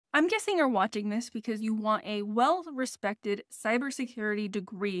I'm guessing you're watching this because you want a well-respected cybersecurity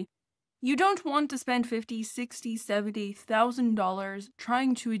degree. You don't want to spend $50, $60, $70,000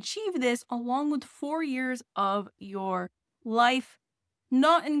 trying to achieve this along with 4 years of your life,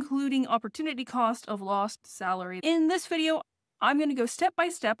 not including opportunity cost of lost salary. In this video, I'm going to go step by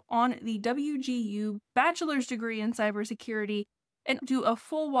step on the WGU bachelor's degree in cybersecurity and do a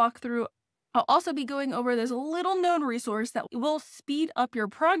full walkthrough. I'll also be going over this little known resource that will speed up your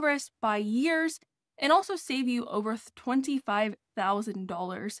progress by years and also save you over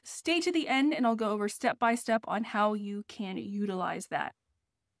 $25,000. Stay to the end and I'll go over step by step on how you can utilize that.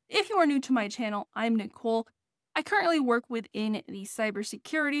 If you are new to my channel, I'm Nicole. I currently work within the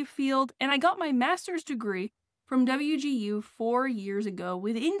cybersecurity field and I got my master's degree from WGU 4 years ago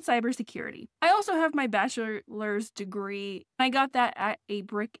within cybersecurity. I also have my bachelor's degree. I got that at a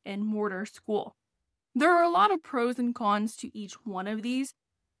brick and mortar school. There are a lot of pros and cons to each one of these.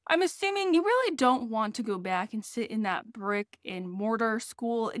 I'm assuming you really don't want to go back and sit in that brick and mortar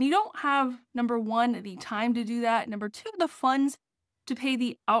school, and you don't have, number one, the time to do that, number two, the funds to pay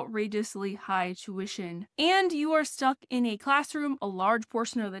the outrageously high tuition. And you are stuck in a classroom a large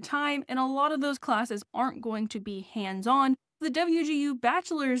portion of the time, and a lot of those classes aren't going to be hands-on. The WGU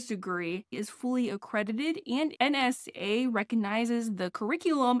bachelor's degree is fully accredited, and NSA recognizes the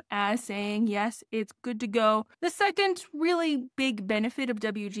curriculum as saying, yes, it's good to go. The second really big benefit of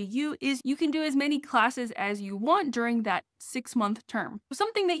WGU is you can do as many classes as you want during that 6-month term.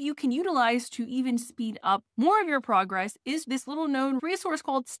 Something that you can utilize to even speed up more of your progress is this little known resource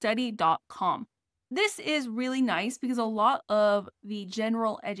called Studycom. This is really nice because a lot of the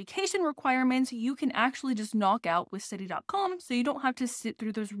general education requirements you can actually just knock out with Study.com, so you don't have to sit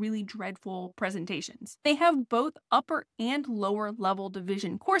through those really dreadful presentations. They have both upper and lower level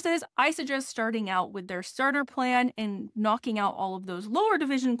division courses. I suggest starting out with their starter plan and knocking out all of those lower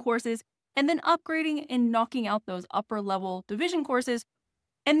division courses, and then upgrading and knocking out those upper level division courses.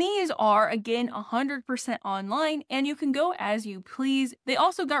 And these are, again, 100% online, and you can go as you please. They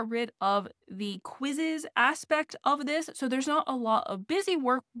also got rid of the quizzes aspect of this, so there's not a lot of busy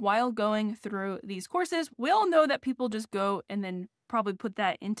work while going through these courses. We all know that people just go and then probably put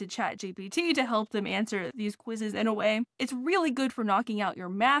that into ChatGPT to help them answer these quizzes in a way. It's really good for knocking out your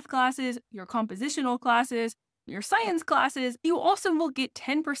math classes, your compositional classes, your science classes. You also will get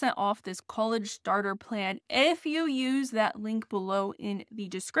 10% off this college starter plan if you use that link below in the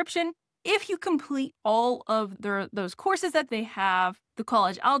description. If you complete all of those courses that they have, the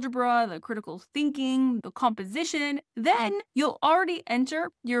college algebra, the critical thinking, the composition, then you'll already enter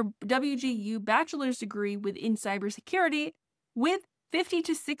your WGU bachelor's degree within cybersecurity with 50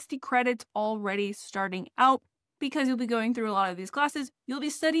 to 60 credits already starting out. Because you'll be going through a lot of these classes, you'll be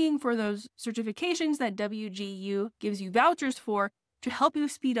studying for those certifications that WGU gives you vouchers for to help you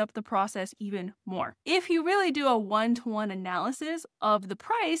speed up the process even more. If you really do a one-to-one analysis of the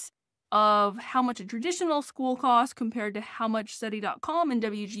price of how much a traditional school costs compared to how much Study.com and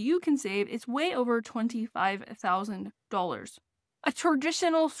WGU can save, it's way over $25,000. A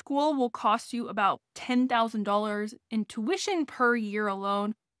traditional school will cost you about $10,000 in tuition per year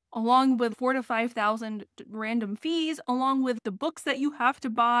alone, along with $4,000 to $5,000 random fees, along with the books that you have to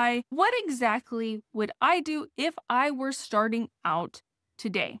buy. What exactly would I do if I were starting out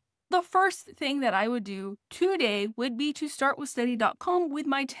today? The first thing that I would do today would be to start with Study.com with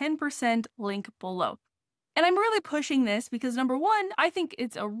my 10% link below. And I'm really pushing this because, number one, I think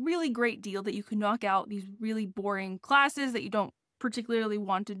it's a really great deal that you can knock out these really boring classes that you don't particularly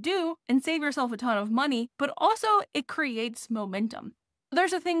want to do and save yourself a ton of money, but also it creates momentum.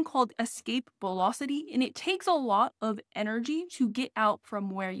 There's a thing called escape velocity, and it takes a lot of energy to get out from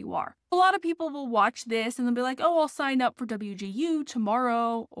where you are. A lot of people will watch this and they'll be like, oh, I'll sign up for WGU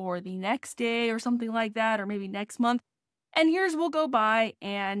tomorrow or the next day or something like that, or maybe next month. And years will go by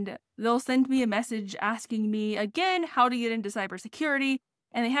and they'll send me a message asking me again how to get into cybersecurity,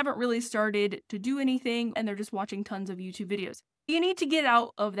 and they haven't really started to do anything and they're just watching tons of YouTube videos. You need to get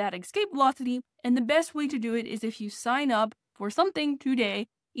out of that escape velocity, and the best way to do it is if you sign up for something today.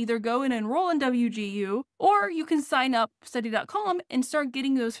 Either go and enroll in WGU, or you can sign up Study.com and start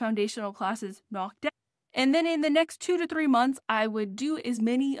getting those foundational classes knocked out. And then in the next 2 to 3 months, I would do as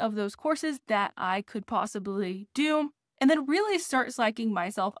many of those courses that I could possibly do, and then really start psyching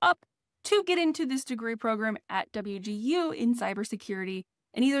myself up to get into this degree program at WGU in cybersecurity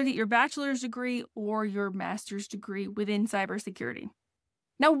and either get your bachelor's degree or your master's degree within cybersecurity.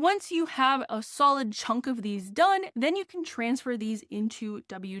 Now, once you have a solid chunk of these done, then you can transfer these into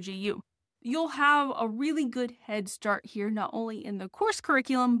WGU. You'll have a really good head start here, not only in the course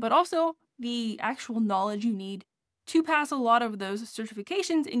curriculum, but also the actual knowledge you need to pass a lot of those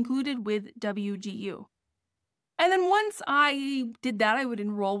certifications included with WGU. And then once I did that, I would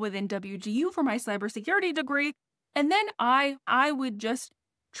enroll within WGU for my cybersecurity degree. And then I would just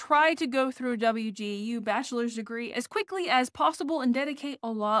try to go through a WGU bachelor's degree as quickly as possible and dedicate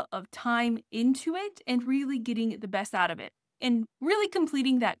a lot of time into it and really getting the best out of it and really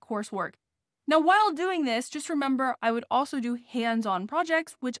completing that coursework. Now, while doing this, just remember I would also do hands-on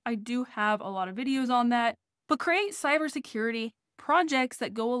projects, which I do have a lot of videos on that, but create cybersecurity projects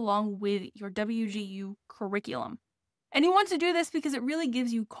that go along with your WGU curriculum. And you want to do this because it really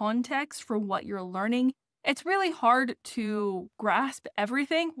gives you context for what you're learning. It's really hard to grasp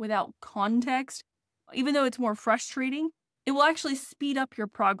everything without context. Even though it's more frustrating, it will actually speed up your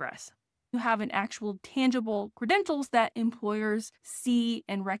progress. You have an actual tangible credentials that employers see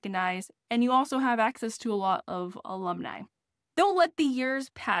and recognize, and you also have access to a lot of alumni. Don't let the years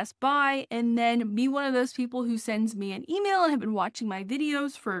pass by and then be one of those people who sends me an email and have been watching my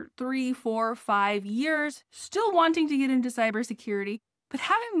videos for 3, 4, 5 years, still wanting to get into cybersecurity, but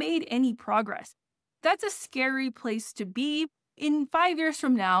haven't made any progress. That's a scary place to be. In 5 years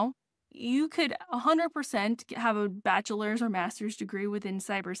from now, you could 100% have a bachelor's or master's degree within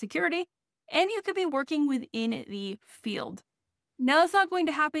cybersecurity, and you could be working within the field. Now, that's not going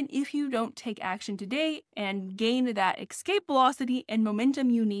to happen if you don't take action today and gain that escape velocity and momentum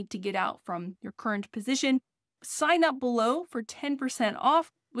you need to get out from your current position. Sign up below for 10%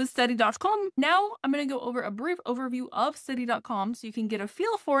 off with Study.com. Now, I'm going to go over a brief overview of Study.com so you can get a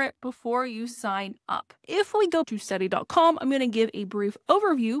feel for it before you sign up. If we go to Study.com, I'm going to give a brief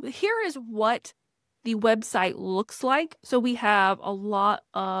overview. Here is what the website looks like. So we have a lot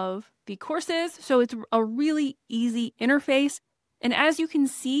of the courses. So it's a really easy interface. And as you can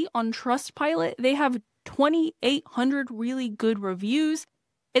see on Trustpilot, they have 2,800 really good reviews.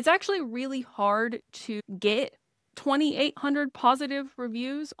 It's actually really hard to get 2,800 positive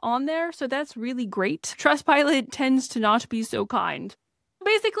reviews on there, so that's really great. Trustpilot tends to not be so kind.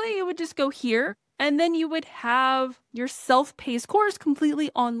 Basically, you would just go here, and then you would have your self-paced course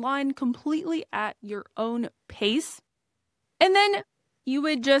completely online, completely at your own pace. And then you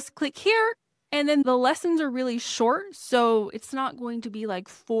would just click here, and then the lessons are really short, so it's not going to be like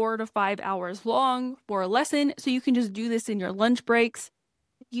 4 to 5 hours long for a lesson, so you can just do this in your lunch breaks.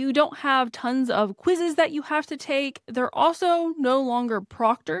 You don't have tons of quizzes that you have to take. They're also no longer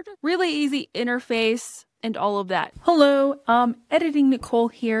proctored. Really easy interface and all of that. Hello, editing Nicole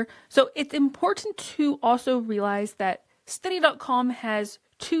here. So it's important to also realize that Study.com has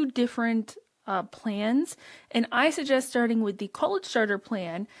 2 different plans, and I suggest starting with the College Starter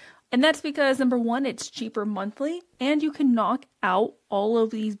plan. And that's because, number one, it's cheaper monthly, and you can knock out all of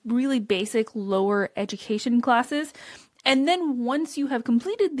these really basic lower education classes. And then once you have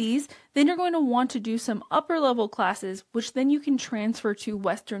completed these, then you're going to want to do some upper level classes, which then you can transfer to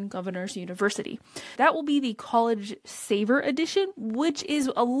Western Governors University. That will be the College Saver Edition, which is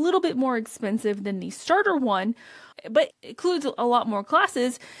a little bit more expensive than the starter one, but includes a lot more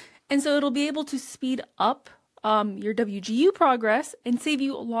classes. And so it'll be able to speed up your WGU progress and save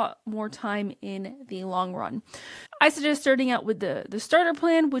you a lot more time in the long run. I suggest starting out with the starter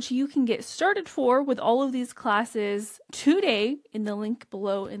plan, which you can get started for with all of these classes today in the link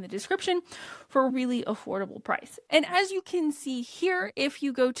below in the description for a really affordable price. And as you can see here, if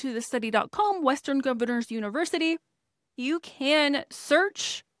you go to the Study.com Western Governors University, you can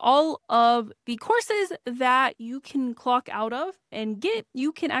search all of the courses that you can clock out of and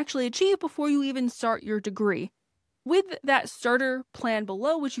you can actually achieve before you even start your degree. With that starter plan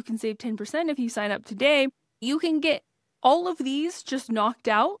below, which you can save 10% if you sign up today, you can get all of these just knocked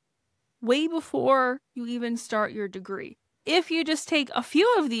out way before you even start your degree. If you just take a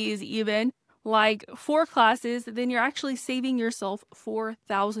few of these even, like 4 classes, then you're actually saving yourself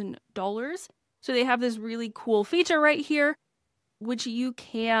 $4,000. So they have this really cool feature right here, which you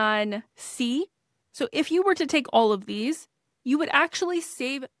can see. So if you were to take all of these, you would actually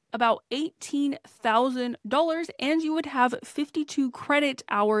save about $18,000 and you would have 52 credit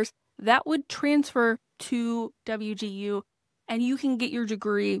hours that would transfer to WGU, and you can get your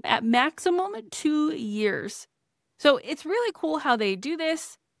degree at maximum 2 years. So it's really cool how they do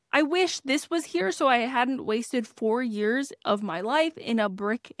this. I wish this was here so I hadn't wasted 4 years of my life in a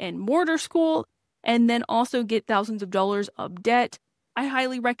brick and mortar school and then also get thousands of dollars of debt. I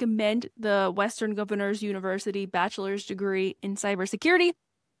highly recommend the Western Governors University bachelor's degree in cybersecurity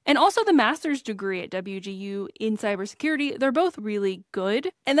and also the master's degree at WGU in cybersecurity. They're both really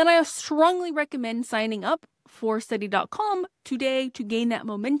good. And then I strongly recommend signing up for Study.com today to gain that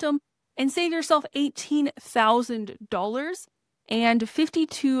momentum and save yourself $18,000 and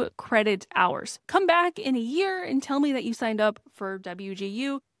 52 credit hours. Come back in a year and tell me that you signed up for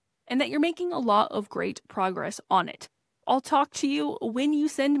WGU and that you're making a lot of great progress on it. I'll talk to you when you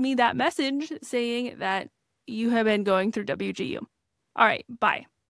send me that message saying that you have been going through WGU. All right, bye.